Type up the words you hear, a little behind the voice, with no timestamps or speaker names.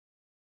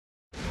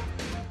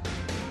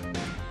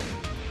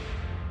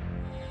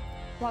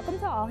Welcome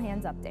to All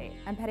Hands Update.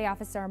 I'm Petty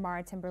Officer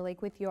Amara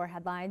Timberlake with your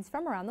headlines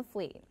from around the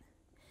fleet.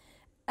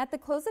 At the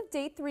close of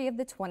Day 3 of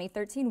the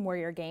 2013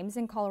 Warrior Games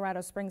in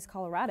Colorado Springs,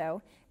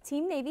 Colorado,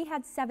 Team Navy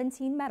had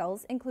 17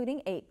 medals,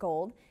 including 8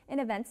 gold, in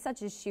events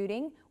such as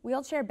shooting,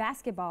 wheelchair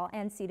basketball,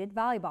 and seated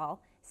volleyball,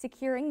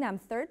 securing them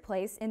 3rd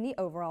place in the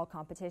overall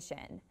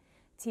competition.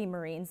 Team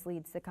Marines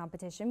leads the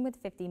competition with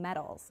 50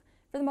 medals.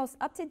 For the most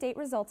up-to-date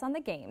results on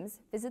the games,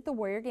 visit the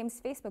Warrior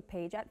Games Facebook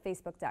page at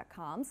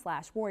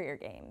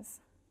facebook.com/warriorgames.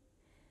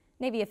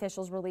 Navy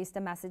officials released a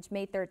message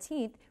May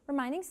 13th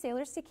reminding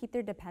sailors to keep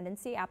their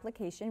dependency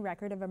application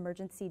record of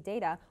emergency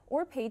data,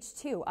 or Page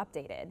 2,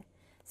 updated.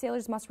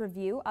 Sailors must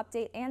review,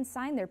 update, and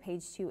sign their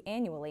Page 2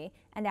 annually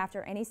and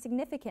after any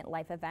significant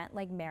life event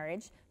like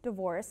marriage,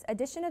 divorce,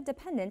 addition of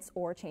dependents,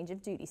 or change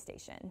of duty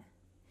station.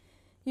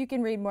 You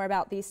can read more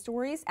about these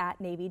stories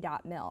at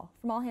Navy.mil.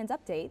 From All Hands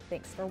Update,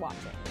 thanks for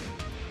watching.